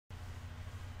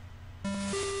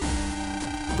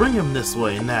Bring him this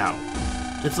way now.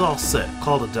 It's all set.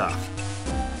 Call the doc.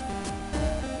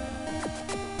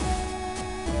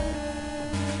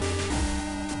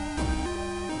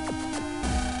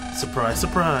 Surprise,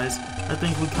 surprise. I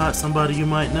think we caught somebody you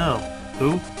might know.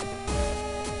 Who?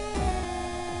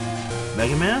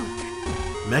 Megaman?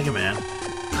 Megaman?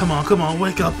 Come on,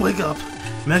 wake up, wake up!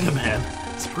 Megaman,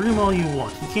 scream all you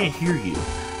want, he can't hear you.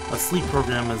 A sleep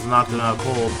program has knocked him out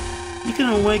cold. We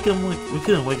couldn't wake him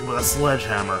with a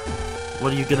sledgehammer.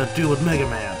 What are you gonna do with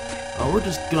Megaman? Oh, we're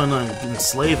just gonna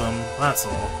enslave him, that's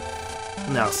all.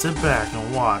 Now sit back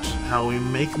and watch how we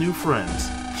make new friends.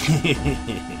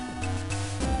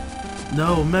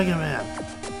 No, Megaman!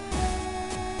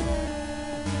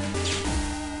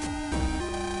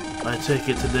 I take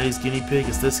it today's guinea pig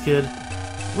is this kid?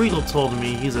 Regal told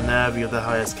me he's a Navi of the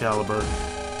highest caliber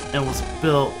and was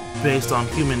built based on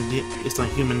human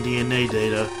DNA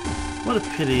data. What a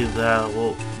pity that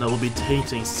will be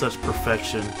tainting such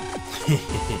perfection.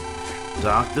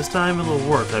 Doc, this time it'll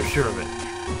work, I'm sure of it.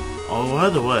 Oh, by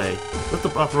the way, let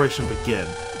the operation begin.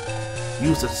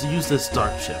 Use this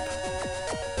dark chip.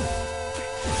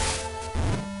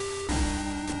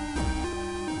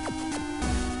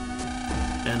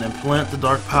 And implant the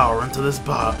dark power into this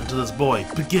boy.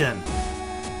 Begin.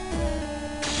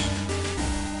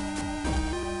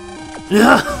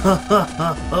 Yeah.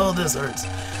 Oh, this hurts.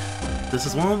 This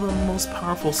is one of the most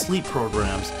powerful sleep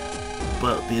programs,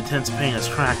 but the intense pain has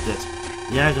cracked it.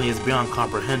 The agony is beyond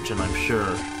comprehension, I'm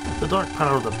sure. The dark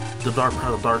power of the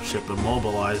dark chip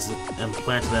immobilized and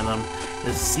planted in him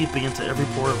is seeping into every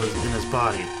pore in his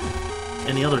body.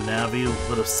 Any other Navi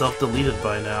would have self-deleted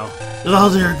by now. Oh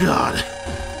dear God!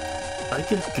 I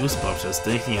get goosebumps just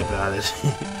thinking about it.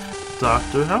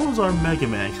 Doctor, how is our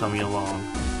Megaman coming along?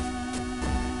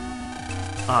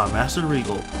 Ah, Master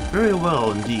Regal. Very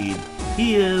well indeed.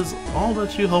 He is all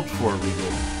that you hoped for,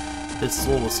 Regal. His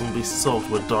soul will soon be soaked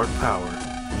with dark power.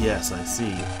 Yes, I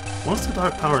see. Once the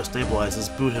dark power stabilizes,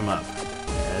 boot him up.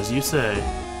 As you say.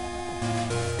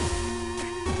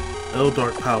 Oh,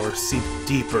 dark power, seep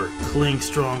deeper, cling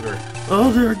stronger.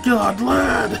 Oh dear God,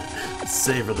 lad!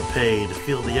 Savor the pain,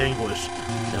 feel the anguish,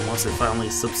 and once it finally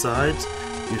subsides,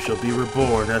 you shall be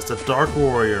reborn as the Dark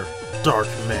Warrior, Dark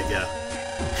Mega.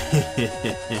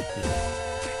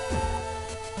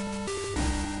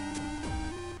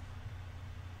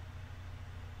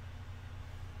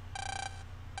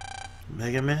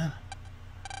 Megaman?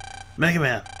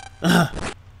 Megaman!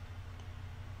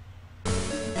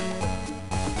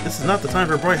 This is not the time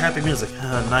for bright, happy music.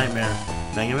 Nightmare.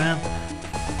 Megaman?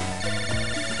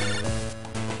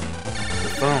 The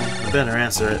phone. You better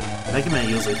answer it. Megaman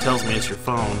usually tells me it's your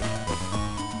phone.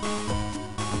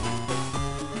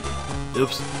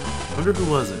 Oops. Wonder who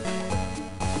was it?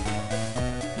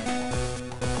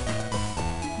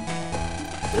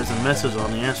 There's a message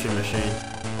on the answering machine.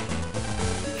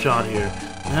 Shot here.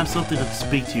 I have something to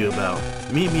speak to you about.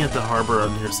 Meet me at the harbor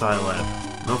near Scilab.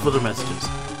 No further messages.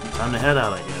 Time to head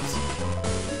out, I guess.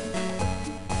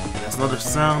 And that's another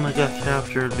sound that got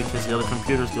captured because the other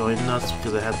computer's going nuts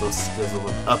because I had there's an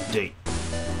update.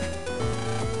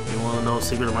 You want to know the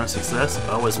secret of my success?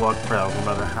 I always walk proud no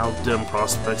matter how dim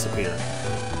prospects appear.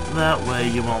 That way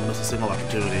you won't miss a single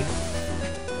opportunity.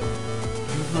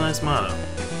 That's a nice motto.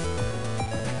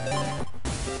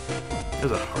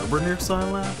 There's a harbor near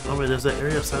Scilab? Oh wait, there's that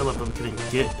area of Scilab I couldn't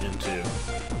get into.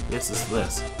 Yes, it's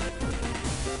this.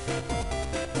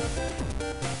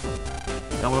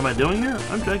 Now what am I doing here?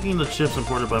 I'm checking the chips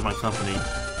imported by my company.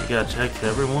 I gotta check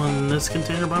everyone in this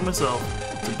container by myself.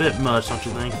 It's a bit much, don't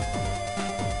you think?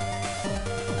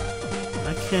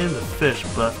 I came to fish,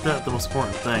 but I forgot the most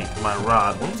important thing, my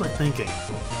rod. What was I thinking?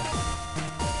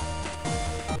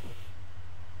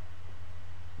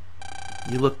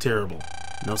 You look terrible.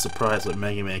 No surprise with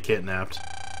Megaman kidnapped.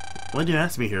 What did you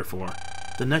ask me here for?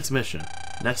 The next mission.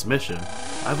 Next mission?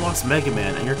 I've lost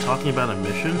Megaman and you're talking about a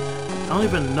mission? I don't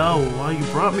even know why you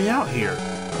brought me out here.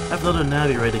 I have another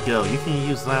Navi ready to go. You can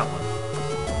use that one.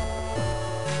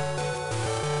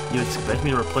 You expect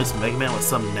me to replace Megaman with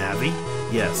some Navi?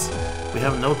 Yes. We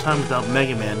have no time without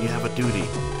Megaman. You have a duty.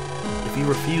 If you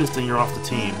refuse, then you're off the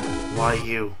team. Why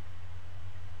you?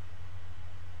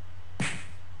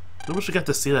 I wish I got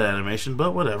to see that animation,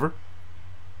 but whatever.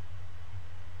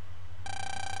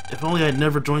 If only I'd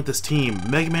never joined this team,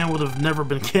 Megaman would have never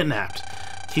been kidnapped.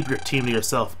 Keep your team to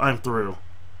yourself. I'm through.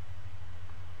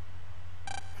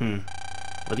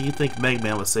 What do you think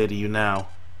Megaman would say to you now?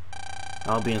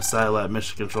 I'll be in Scilab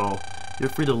Mission Control. You're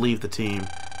free to leave the team.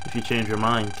 If you change your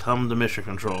mind, come to Mission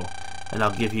Control, and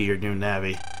I'll give you your new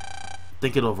Navi.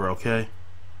 Think it over, okay?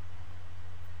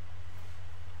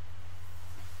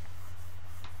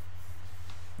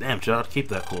 Damn, Chad, keep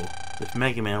that cool. If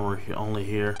Megaman were only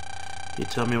here, he'd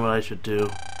tell me what I should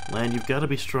do. Lan, you've got to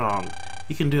be strong.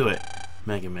 You can do it,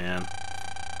 Megaman.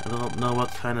 I don't know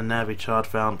what kind of Navi Chad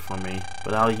found for me,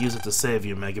 but I'll use it to save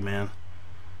you, Megaman.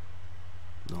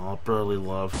 Oh, brotherly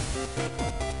love.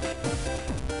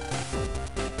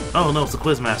 Oh no, it's the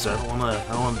Quizmaster. I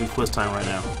don't wanna do quiz time right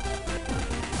now.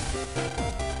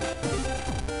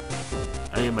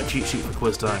 I need my cheat sheet for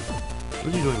quiz time. What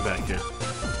are you doing back here?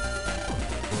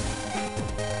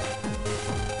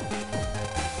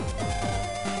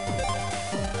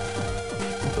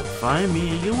 So find me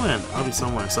and you win. I'll be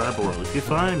somewhere in Cyberworld. If you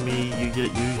find me, you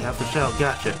have to shout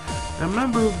gotcha.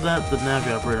 Remember that the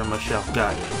Navi operator must shout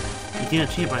got you. You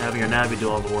can't cheat by having your Navi do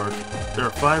all the work. There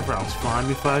are 5 rounds. Find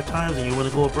me 5 times and you win a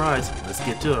gold prize. Let's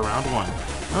get to it. Round 1.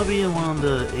 I'll be in one of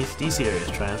the HDC areas.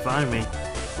 Try and find me.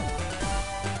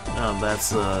 That's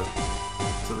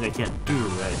something I can't do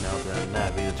right now with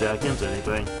that Navi to jack into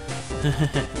anything.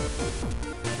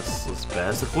 This is as bad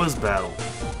as the quiz battle,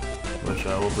 which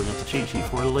I will bring up the cheat sheet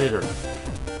for later.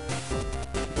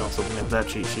 I'll also bring up that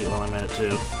cheat sheet while I'm at it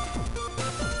too.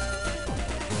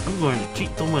 I'm going to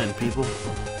cheat to win, people.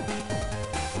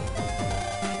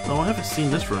 No, I haven't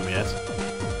seen this room yet.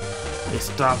 Hey,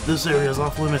 stop! This area is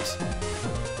off limits.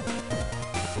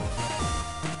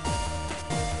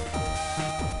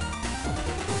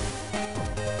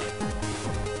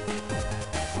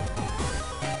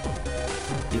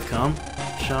 You've come?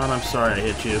 Sean, I'm sorry I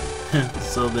hit you.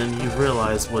 So then you've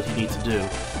realized what you need to do.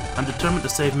 I'm determined to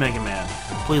save Megaman.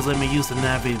 Please let me use the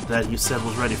Navi that you said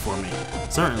was ready for me.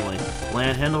 Certainly.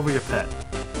 Lan, hand over your pet.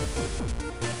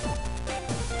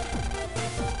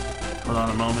 Hold on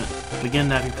a moment. Begin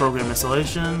Navi program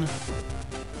installation.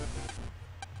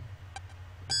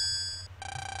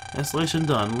 Installation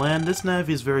done. Lan, this Navi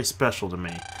is very special to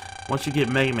me. Once you get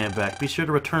Megaman back, be sure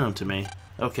to return him to me.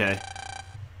 Okay.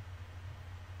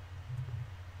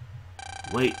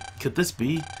 Wait, could this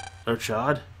be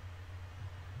Chad?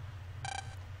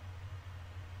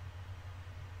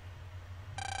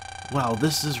 Wow,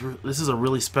 this is a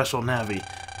really special Navi.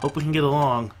 Hope we can get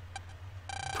along.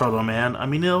 Protoman. I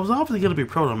mean, it was obviously going to be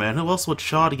Protoman. Who else would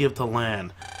Chad give to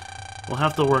Lan? We'll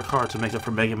have to work hard to make up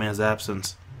for Megaman's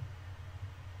absence.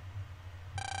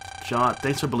 Chad,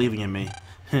 thanks for believing in me.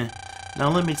 Now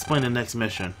let me explain the next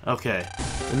mission. Okay,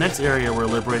 the next area we're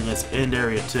liberating is End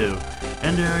Area 2.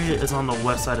 End Area is on the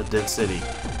west side of Dead City.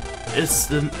 It's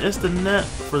the net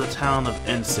for the town of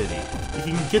End City.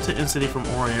 You can get to End City from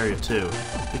Orin Area 2.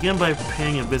 Begin by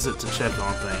paying a visit to check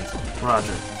on things.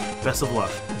 Roger. Best of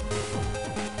luck.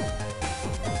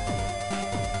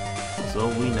 So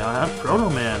we now have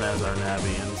Protoman as our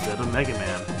Navi instead of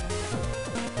Megaman.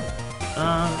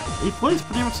 He plays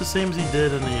pretty much the same as he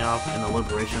did in the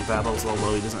Liberation battles,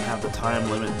 although he doesn't have the time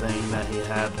limit thing that he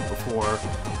had before.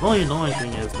 The only annoying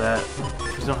thing is that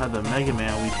if we don't have the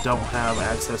Megaman, we don't have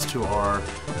access to our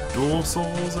dual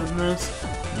souls in this,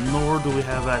 nor do we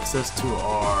have access to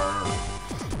our,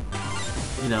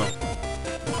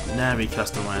 Navi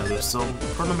customizers. So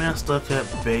Protoman stuck at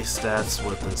base stats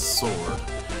with his sword,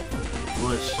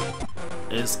 which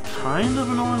is kind of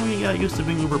annoying when you got used to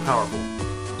being uber powerful.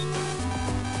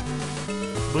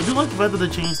 But I do like the fact that they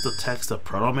changed the text to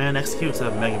Protoman Execute instead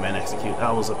of Megaman Execute.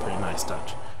 That was a pretty nice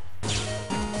touch.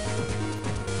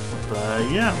 But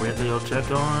yeah, we have to go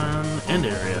check on End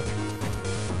Area.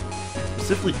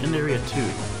 Specifically End Area 2.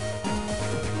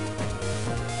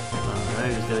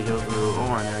 Alright, just gotta go through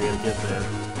Orin Area to get there.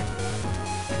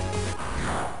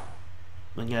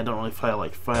 But yeah, I don't really feel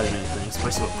like fighting anything,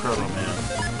 especially with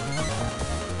Protoman.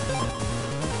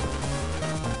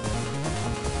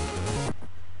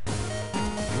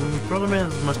 Protoman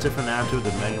has a much different attitude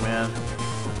than Megaman.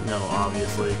 No,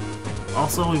 obviously.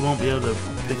 Also, we won't be able to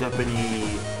pick up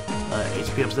any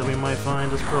HP ups that we might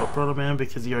find as Protoman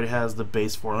because he already has the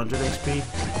base 400 HP.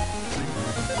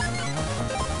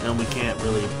 And we can't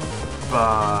really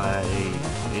buy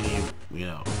any, we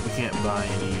can't buy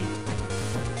any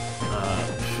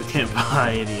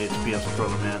HP ups for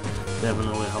Protoman. They haven't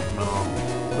really helped him at all.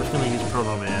 We're just going to use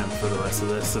Protoman for the rest of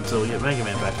this until we get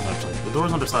Megaman back eventually. The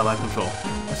door's under satellite control.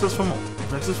 Access from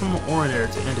the Orin area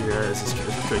to End Area is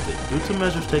restricted due to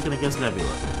measures taken against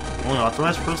Nebula. Only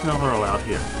authorized personnel are allowed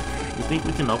here. You think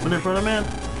we can open it, Protoman?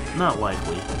 Not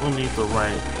likely. We'll need the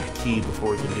right key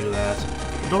before we can do that.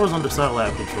 The door's under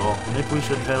satellite control. Maybe we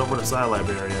should head over to Scilab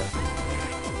area.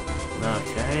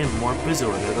 Okay, more busy.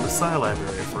 We're gonna go to Scilab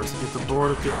area first to get the door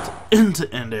to get into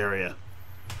End Area.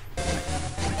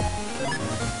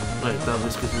 Wait, that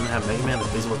was because we didn't have Megaman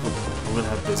and busy work. We're gonna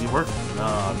have busy work?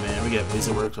 Nah, man, we get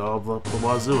busy work all the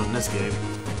wazoo in this game.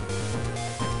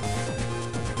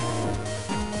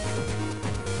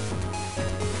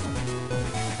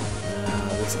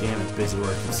 this game and basically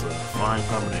works. It's a fine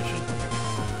combination.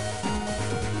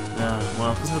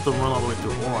 Well, because I have to run all the way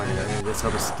through Orange area, I guess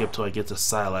I'll just skip till I get to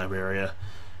Scilab area.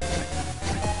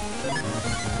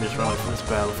 Just run away from this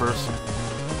battle first.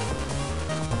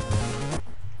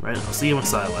 Right, I'll see you in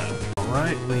Scilab.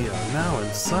 Alright, we are now in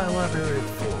Scilab area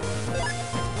 4.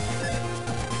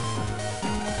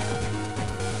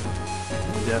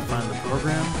 You gotta find the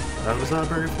program. That was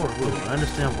Scilab area 4. Ooh, I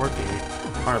understand working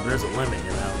hard, but there's a limit,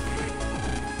 you know.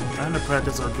 Time to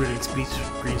practice our greeting speech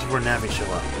screens before Navi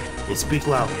show up. They speak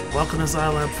loudly. Welcome to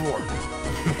Scilab 4.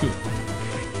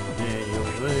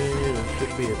 Anyway, there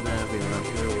should be a Navi around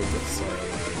here with the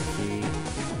Scilab key.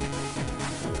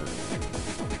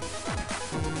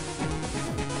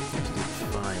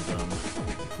 Find them.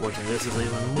 Unfortunately, this is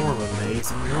even more of a maze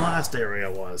than the last area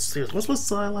was. Seriously, what's with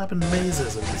Scilab and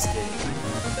mazes in this game?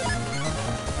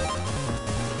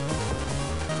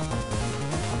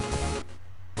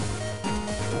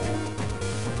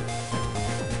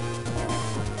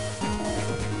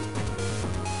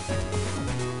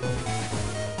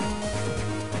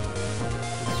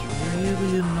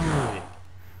 Really annoying.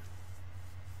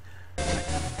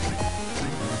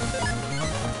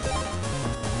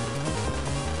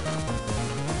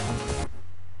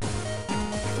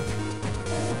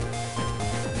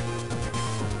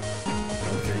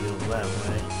 Okay, go that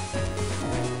way.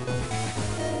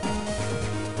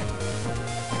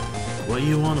 Well,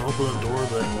 you want to open the door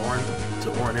to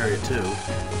Orange area 2.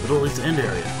 The door leads to End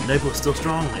area. Nebula's still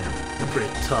strong there. You're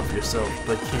pretty tough yourself,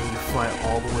 but can you fight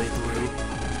all the way through?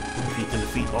 If you can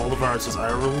defeat all the viruses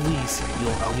I release,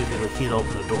 I'll give you the key to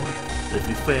open the door. But if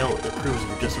you fail, it proves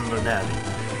you're just another Navi.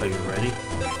 Are you ready?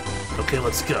 Okay,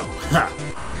 let's go. Ha!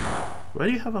 Why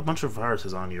do you have a bunch of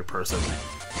viruses on your person?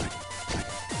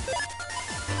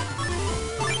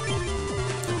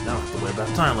 Now I have to wait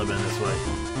about time limit this way.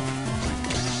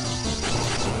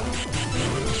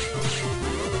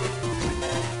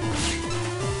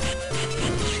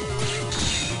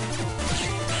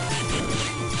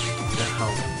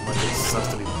 It sucks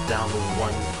to be down to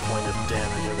 1 point of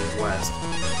damage every blast.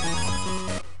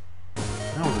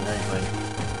 That wasn't anything.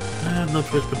 I have no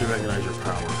choice but to recognize your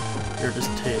power. Here,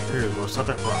 just take here's what's up,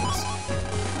 I promise.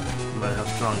 No matter how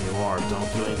strong you are, don't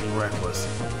do anything reckless.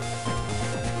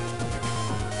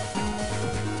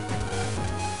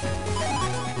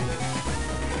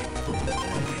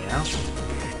 Jacking out.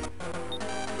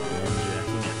 And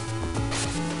jacking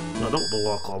in. No, don't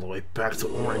walk all the way back to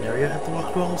Orange area. I have to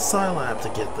walk through all of Scilab to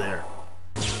get there.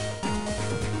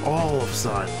 All of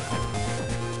Scilab.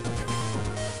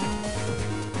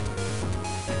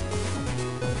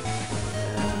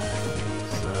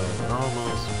 So we're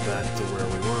almost back to where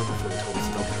we were before they told us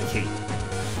to open the key.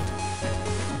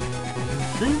 I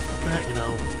think that, you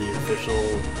know, the official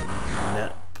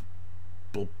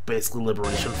basically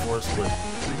Liberation Force would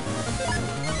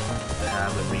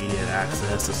have immediate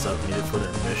access to stuff needed for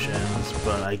their missions,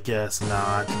 but I guess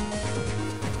not.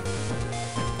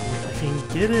 I can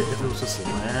get it if it was just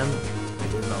land,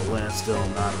 because Land's still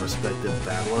not a respected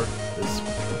battler,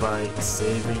 despite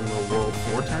saving the world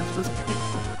 4 times at this point.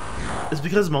 It's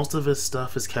because most of his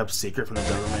stuff is kept secret from the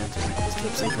government. It's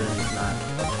kept secret and he's not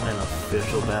an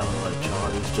official battler like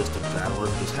John, he's just a battler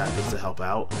who just happens to help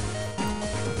out.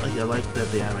 Like, I like that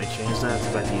the anime changed that, the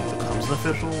fact that he becomes an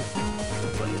official,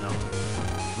 but you know,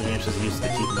 the game's just used to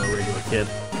keep no regular kid.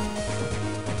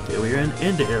 Okay, we're in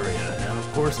End area, and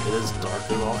of course it is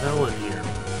dark as all hell in here.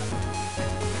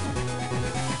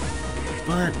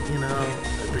 But, you know,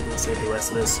 I think we'll save the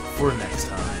rest of this for next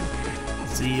time.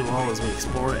 See you all as we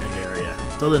explore End area.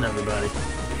 Till then, everybody.